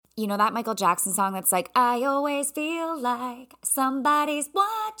You know that Michael Jackson song that's like, I always feel like somebody's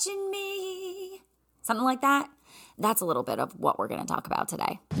watching me. Something like that. That's a little bit of what we're going to talk about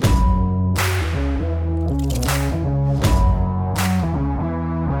today.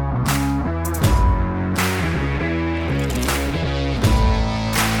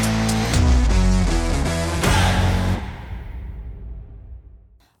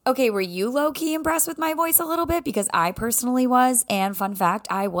 Okay, were you low-key impressed with my voice a little bit? Because I personally was. And fun fact,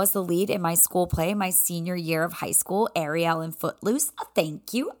 I was the lead in my school play my senior year of high school, Ariel and Footloose. A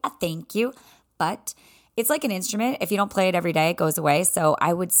thank you. But it's like an instrument. If you don't play it every day, it goes away. So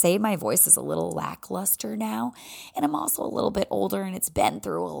I would say my voice is a little lackluster now. And I'm also a little bit older and it's been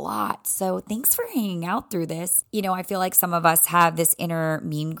through a lot. So thanks for hanging out through this. You know, I feel like some of us have this inner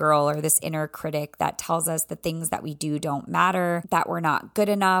mean girl or this inner critic that tells us the things that we do don't matter, that we're not good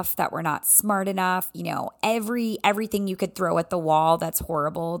enough, that we're not smart enough. You know, everything you could throw at the wall that's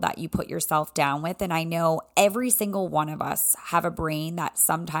horrible that you put yourself down with. And I know every single one of us have a brain that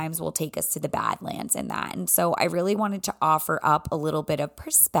sometimes will take us to the Badlands in that. And so I really wanted to offer up a little bit of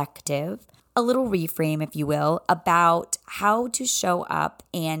perspective, a little reframe, if you will, about how to show up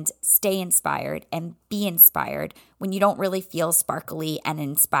and stay inspired and be inspired when you don't really feel sparkly and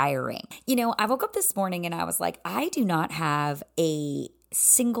inspiring. You know, I woke up this morning and I was like, I do not have a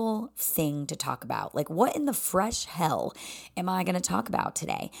single thing to talk about. Like, what in the fresh hell am I going to talk about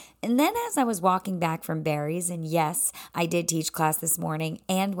today? And then as I was walking back from Barry's, and yes, I did teach class this morning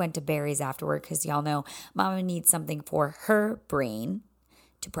and went to Barry's afterward because y'all know Mama needs something for her brain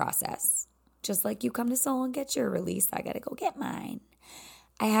to process. Just like you come to Soul and get your release, I got to go get mine.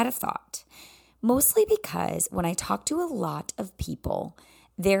 I had a thought, mostly because when I talk to a lot of people,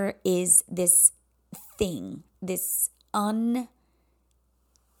 there is this thing, this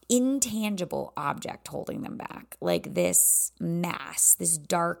intangible object holding them back, like this mass, this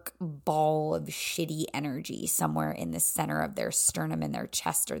dark ball of shitty energy somewhere in the center of their sternum, in their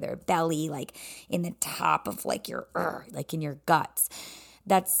chest or their belly, like in the top of like like in your guts,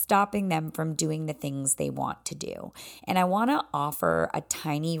 that's stopping them from doing the things they want to do. And I want to offer a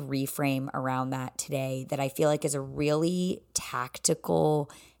tiny reframe around that today that I feel like is a really tactical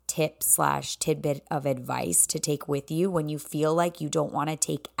tip/tidbit of advice to take with you when you feel like you don't want to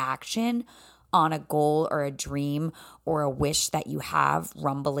take action on a goal or a dream or a wish that you have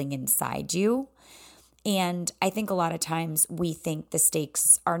rumbling inside you. And I think a lot of times we think the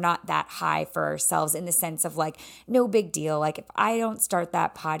stakes are not that high for ourselves in the sense of like, no big deal. Like if I don't start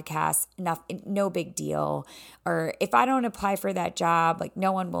that podcast, no big deal. Or if I don't apply for that job, like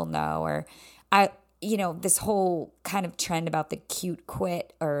no one will know. Or this whole kind of trend about the cute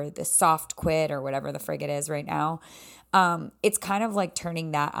quit or the soft quit or whatever the frig it is right now. It's kind of like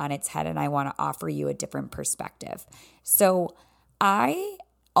turning that on its head, and I want to offer you a different perspective. So I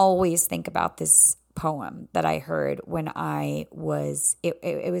always think about this poem that I heard when it was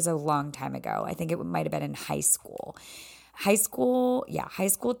a long time ago. I think it might have been in high school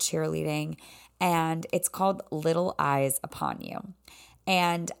cheerleading, and it's called Little Eyes Upon You.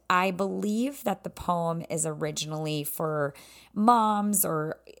 And I believe that the poem is originally for moms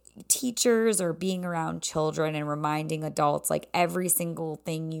or teachers or being around children and reminding adults like every single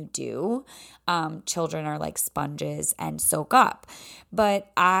thing you do, children are like sponges and soak up. So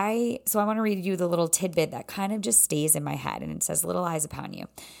I want to read you the little tidbit that kind of just stays in my head. And it says, little eyes upon you.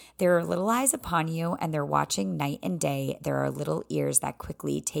 There are little eyes upon you, and they're watching night and day. There are little ears that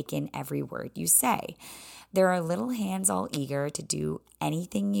quickly take in every word you say. There are little hands all eager to do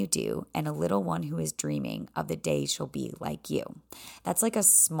anything you do, and a little one who is dreaming of the day she'll be like you. That's like a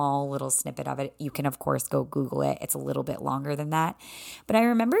small little snippet of it. You can, of course, go Google it. It's a little bit longer than that. But I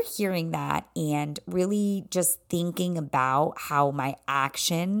remember hearing that and really just thinking about how my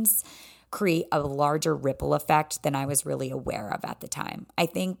actions create a larger ripple effect than I was really aware of at the time. I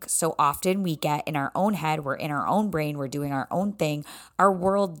think so often we get in our own head, we're in our own brain, we're doing our own thing. Our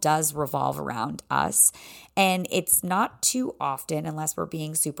world does revolve around us. And it's not too often, unless we're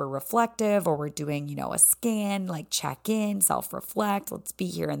being super reflective or we're doing, a scan, like check in, self-reflect, let's be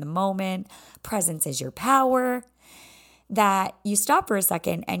here in the moment. Presence is your power. That you stop for a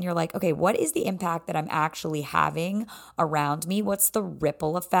second and you're like, okay, what is the impact that I'm actually having around me? What's the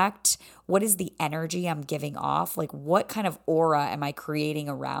ripple effect? What is the energy I'm giving off? Like, what kind of aura am I creating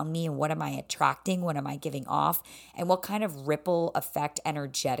around me? And what am I attracting? What am I giving off? And what kind of ripple effect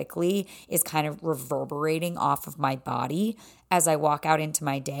energetically is kind of reverberating off of my body as I walk out into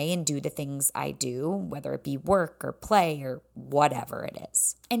my day and do the things I do, whether it be work or play or whatever it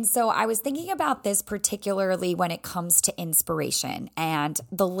is. And so I was thinking about this particularly when it comes to inspiration. And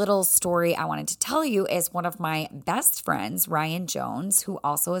the little story I wanted to tell you is one of my best friends, Ryan Jones, who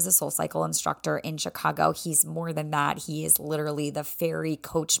also is a SoulCycle instructor in Chicago. He's more than that. He is literally the fairy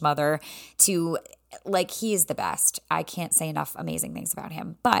coach mother to, like, he is the best. I can't say enough amazing things about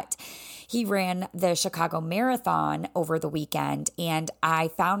him. But he ran the Chicago Marathon over the weekend, and I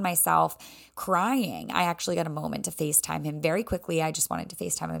found myself crying. I actually got a moment to FaceTime him very quickly. I just wanted to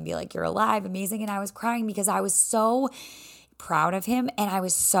FaceTime him and be like, "You're alive, amazing." And I was crying because I was so proud of him and I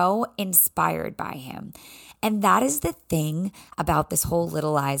was so inspired by him. And that is the thing about this whole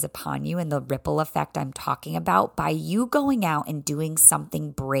Little Eyes Upon You and the ripple effect I'm talking about. By you going out and doing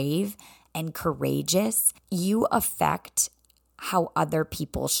something brave and courageous, you affect how other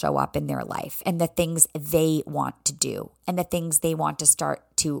people show up in their life and the things they want to do and the things they want to start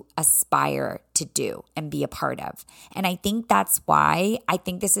to aspire to do and be a part of. And I think that's why I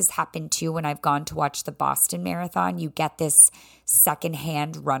think this has happened too when I've gone to watch the Boston Marathon. You get this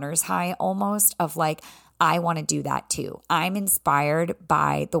secondhand runner's high almost of like, I want to do that too. I'm inspired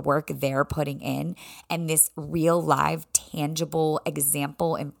by the work they're putting in and this real live tangible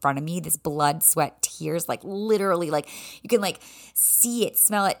example in front of me, this blood, sweat, tears, like literally like you can like see it,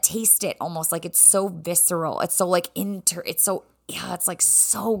 smell it, taste it almost like it's so visceral. It's so like it's like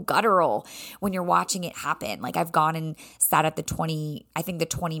so guttural when you're watching it happen. Like I've gone and sat at the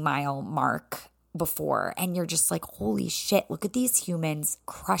 20-mile mark before and you're just like, holy shit, look at these humans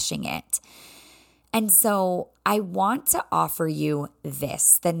crushing it. And so I want to offer you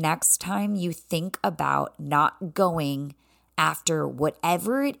this the next time you think about not going after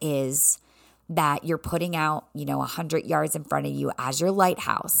whatever it is that you're putting out, 100 yards in front of you as your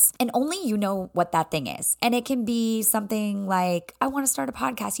lighthouse. And only you know what that thing is. And it can be something like, I want to start a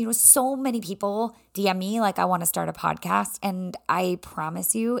podcast. So many people DM me like, I want to start a podcast. And I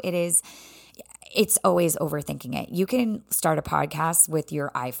promise you it's always overthinking it. You can start a podcast with your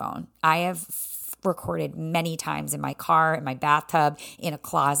iPhone. I have recorded many times in my car, in my bathtub, in a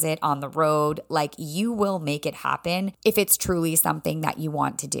closet, on the road. Like you will make it happen if it's truly something that you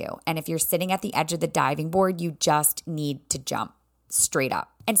want to do. And if you're sitting at the edge of the diving board, you just need to jump straight up.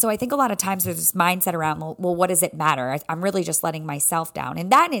 And so I think a lot of times there's this mindset around, well, what does it matter? I'm really just letting myself down.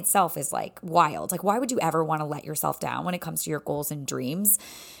 And that in itself is like wild. Like, why would you ever want to let yourself down when it comes to your goals and dreams?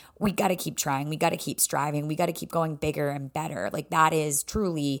 We got to keep trying. We got to keep striving. We got to keep going bigger and better. Like that is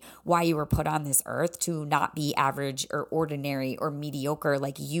truly why you were put on this earth, to not be average or ordinary or mediocre.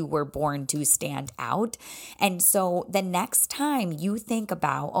 Like you were born to stand out. And so the next time you think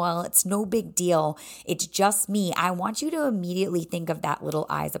about, well, it's no big deal, it's just me, I want you to immediately think of that Little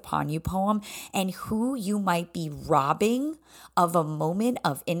Eyes Upon You poem and who you might be robbing of a moment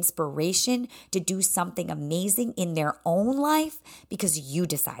of inspiration to do something amazing in their own life because you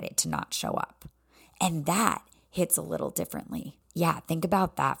decided to not show up. And that hits a little differently. Yeah, think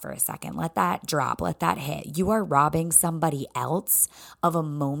about that for a second. Let that drop. Let that hit. You are robbing somebody else of a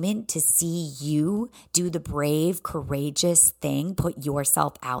moment to see you do the brave, courageous thing, put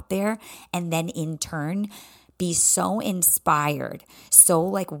yourself out there, and then in turn, be so inspired, so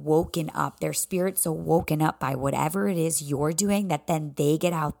like woken up, their spirit so woken up by whatever it is you're doing that then they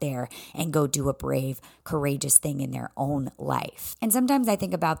get out there and go do a brave, courageous thing in their own life. And sometimes I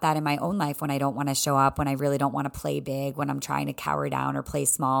think about that in my own life when I don't want to show up, when I really don't want to play big, when I'm trying to cower down or play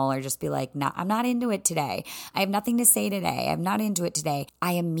small or just be like, nah, I'm not into it today. I have nothing to say today. I'm not into it today.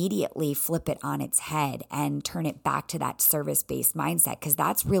 I immediately flip it on its head and turn it back to that service-based mindset because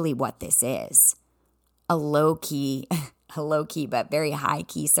that's really what this is. A low key, but very high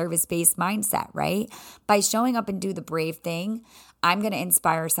key service-based mindset, right? By showing up and do the brave thing, I'm going to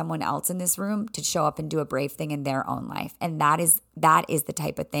inspire someone else in this room to show up and do a brave thing in their own life. And that is the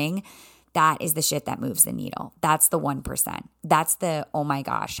type of thing, that is the shit that moves the needle. That's the 1%. That's the, oh my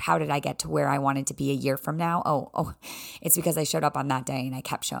gosh, how did I get to where I wanted to be a year from now? Oh, it's because I showed up on that day and I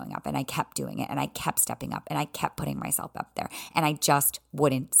kept showing up and I kept doing it and I kept stepping up and I kept putting myself up there and I just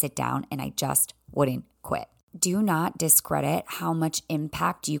wouldn't sit down and I just wouldn't quit. Do not discredit how much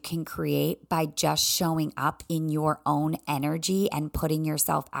impact you can create by just showing up in your own energy and putting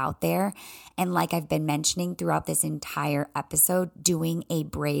yourself out there. And like I've been mentioning throughout this entire episode, doing a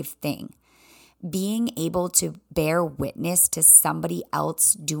brave thing. Being able to bear witness to somebody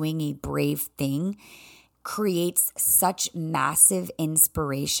else doing a brave thing creates such massive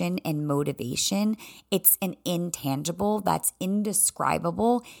inspiration and motivation. It's an intangible that's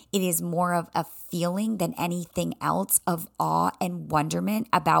indescribable. It is more of a feeling than anything else of awe and wonderment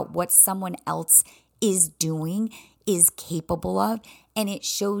about what someone else is doing is capable of. And it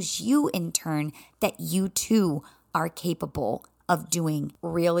shows you in turn that you too are capable of doing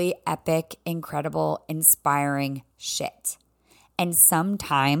really epic, incredible, inspiring shit. And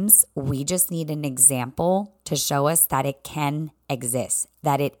sometimes we just need an example to show us that it can exist,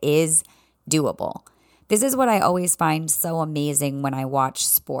 that it is doable. This is what I always find so amazing when I watch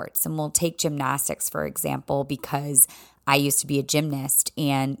sports. And we'll take gymnastics, for example, because I used to be a gymnast.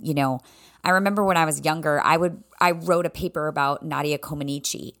 And, I remember when I was younger, I wrote a paper about Nadia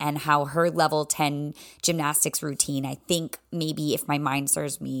Comaneci and how her level 10 gymnastics routine, I think maybe if my mind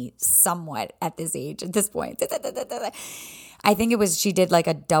serves me somewhat at this point, I think it was she did like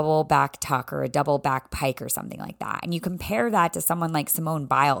a double back tuck or a double back pike or something like that. And you compare that to someone like Simone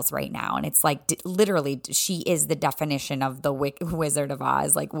Biles right now. And it's like literally she is the definition of the Wizard of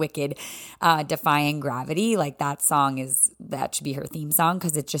Oz, like wicked, defying gravity. Like that should be her theme song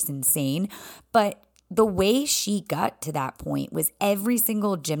because it's just insane. But the way she got to that point was every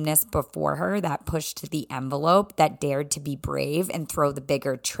single gymnast before her that pushed the envelope, that dared to be brave and throw the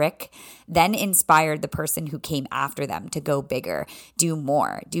bigger trick, then inspired the person who came after them to go bigger, do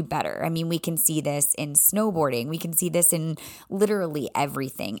more, do better. I mean, we can see this in snowboarding. We can see this in literally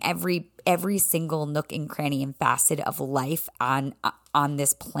everything, every single nook and cranny and facet of life on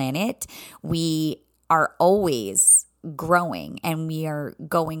this planet. We are always growing and we are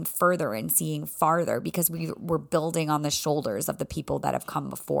going further and seeing farther because we're building on the shoulders of the people that have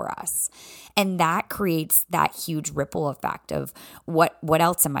come before us. And that creates that huge ripple effect of what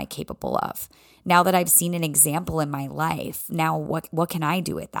else am I capable of? Now that I've seen an example in my life, now what can I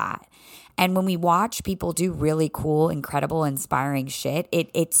do with that? And when we watch people do really cool, incredible, inspiring shit,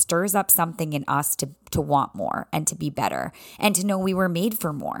 it stirs up something in us to want more and to be better and to know we were made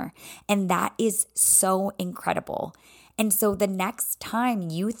for more. And that is so incredible. And so the next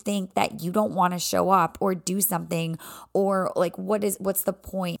time you think that you don't want to show up or do something or like what's the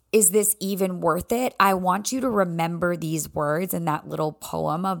point? Is this even worth it? I want you to remember these words in that little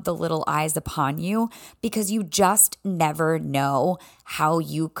poem of the little eyes upon you, because you just never know how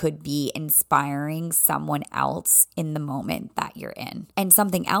you could be inspiring someone else in the moment that you're in. And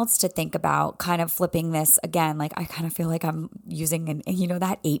something else to think about, kind of flipping this again, like I kind of feel like I'm using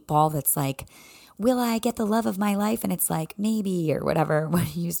that 8-ball that's like, will I get the love of my life? And it's like, maybe, or whatever, when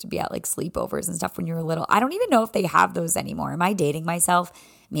you used to be at like sleepovers and stuff when you were little. I don't even know if they have those anymore. Am I dating myself?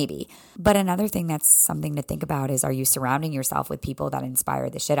 Maybe. But another thing that's something to think about is, are you surrounding yourself with people that inspire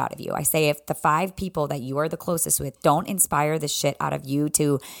the shit out of you? I say if the 5 people that you are the closest with don't inspire the shit out of you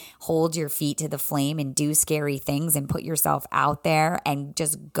to hold your feet to the flame and do scary things and put yourself out there and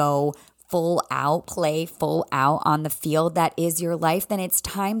just go full out, play full out on the field that is your life, then it's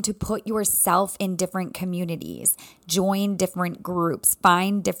time to put yourself in different communities, join different groups,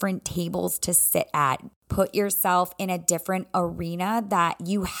 find different tables to sit at, put yourself in a different arena that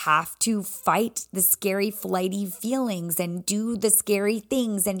you have to fight the scary, flighty feelings and do the scary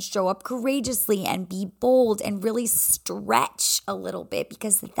things and show up courageously and be bold and really stretch a little bit,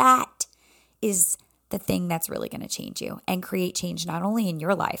 because that is the thing that's really going to change you and create change not only in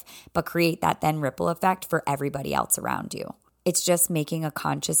your life, but create that then ripple effect for everybody else around you. It's just making a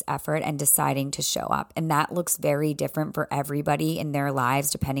conscious effort and deciding to show up. And that looks very different for everybody in their lives,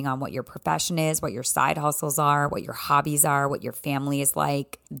 depending on what your profession is, what your side hustles are, what your hobbies are, what your family is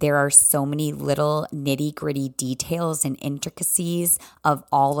like. There are so many little nitty-gritty details and intricacies of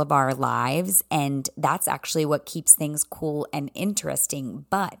all of our lives. And that's actually what keeps things cool and interesting.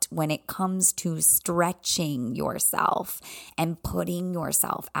 But when it comes to stretching yourself and putting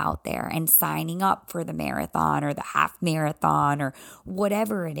yourself out there and signing up for the marathon or the half marathon, or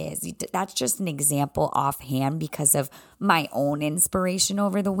whatever it is. That's just an example offhand because of my own inspiration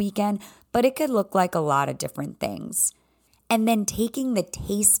over the weekend, but it could look like a lot of different things. And then taking the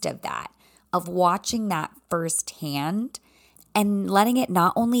taste of that, of watching that firsthand and letting it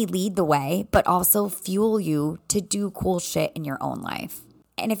not only lead the way, but also fuel you to do cool shit in your own life.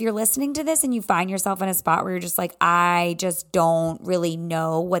 And if you're listening to this and you find yourself in a spot where you're just like, I just don't really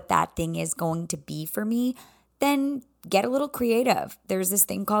know what that thing is going to be for me, then get a little creative. There's this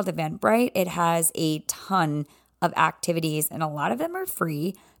thing called Eventbrite. It has a ton of activities and a lot of them are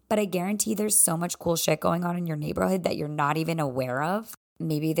free, but I guarantee there's so much cool shit going on in your neighborhood that you're not even aware of.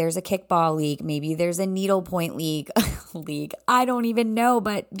 Maybe there's a kickball league. Maybe there's a needlepoint league. I don't even know,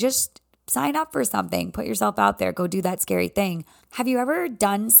 but just sign up for something, put yourself out there, go do that scary thing. Have you ever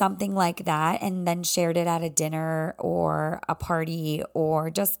done something like that and then shared it at a dinner or a party or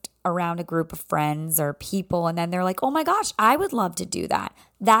just around a group of friends or people, and then they're like, oh my gosh, I would love to do that?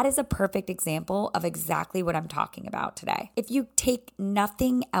 That is a perfect example of exactly what I'm talking about today. If you take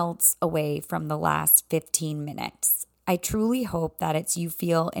nothing else away from the last 15 minutes, I truly hope that it's you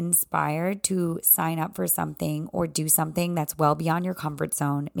feel inspired to sign up for something or do something that's well beyond your comfort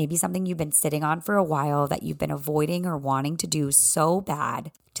zone, maybe something you've been sitting on for a while that you've been avoiding or wanting to do so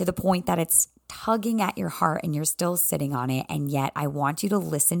bad to the point that it's tugging at your heart and you're still sitting on it. And yet I want you to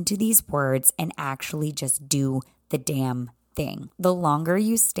listen to these words and actually just do the damn thing. The longer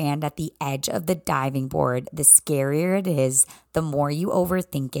you stand at the edge of the diving board, the scarier it is, the more you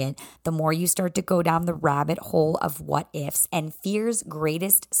overthink it, the more you start to go down the rabbit hole of what ifs. And fear's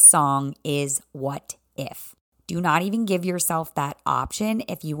greatest song is what if. Do not even give yourself that option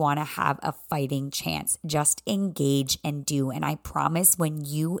if you want to have a fighting chance. Just engage and do. And I promise when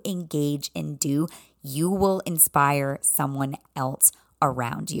you engage and do, you will inspire someone else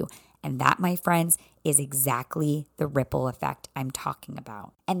around you. And that, my friends, is exactly the ripple effect I'm talking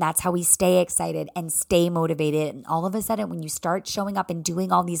about. And that's how we stay excited and stay motivated. And all of a sudden, when you start showing up and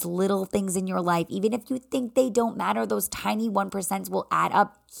doing all these little things in your life, even if you think they don't matter, those tiny 1% will add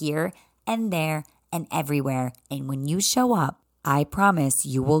up here and there and everywhere. And when you show up, I promise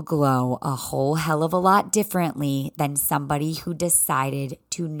you will glow a whole hell of a lot differently than somebody who decided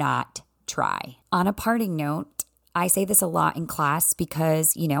to not try. On a parting note, I say this a lot in class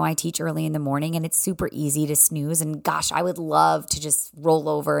because, I teach early in the morning and it's super easy to snooze. And gosh, I would love to just roll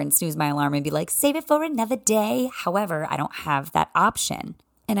over and snooze my alarm and be like, save it for another day. However, I don't have that option.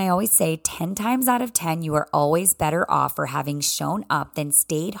 And I always say 10 times out of 10, you are always better off for having shown up than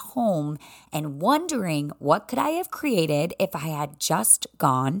stayed home and wondering what could I have created if I had just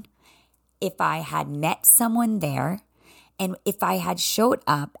gone, if I had met someone there, and if I had showed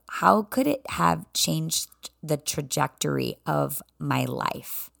up, how could it have changed the trajectory of my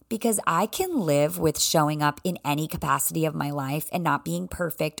life? Because I can live with showing up in any capacity of my life and not being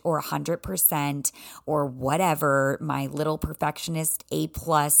perfect or 100% or whatever my little perfectionist A+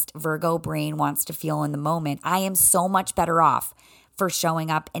 Virgo brain wants to feel in the moment. I am so much better off for showing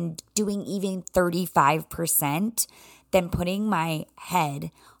up and doing even 35% than putting my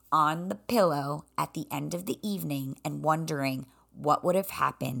head on the pillow at the end of the evening and wondering what would have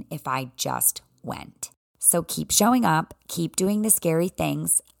happened if I just went. So keep showing up, keep doing the scary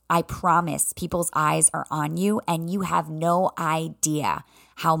things. I promise people's eyes are on you and you have no idea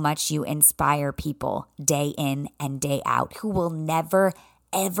how much you inspire people day in and day out who will never,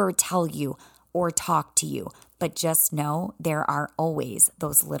 ever tell you or talk to you. But just know there are always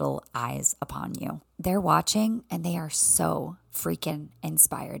those little eyes upon you. They're watching and they are so freaking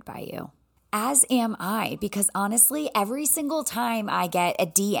inspired by you. As am I, because honestly, every single time I get a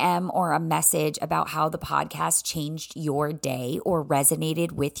DM or a message about how the podcast changed your day or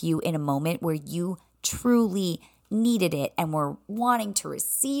resonated with you in a moment where you truly needed it and were wanting to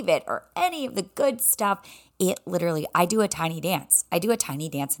receive it or any of the good stuff, I do a tiny dance. I do a tiny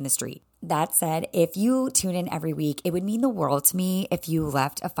dance in the street. That said, if you tune in every week, it would mean the world to me if you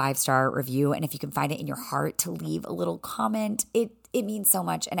left a 5-star review. And if you can find it in your heart to leave a little comment, it means so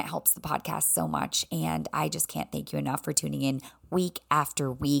much and it helps the podcast so much. And I just can't thank you enough for tuning in week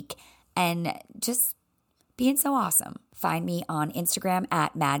after week and just being so awesome. Find me on Instagram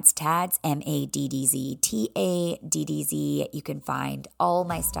at MaddzzTads, MaddzzTaddz. You can find all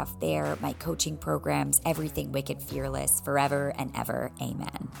my stuff there, my coaching programs, everything Wicked Fearless, forever and ever.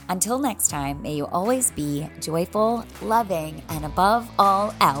 Amen. Until next time, may you always be joyful, loving, and above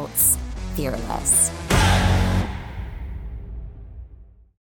all else, fearless.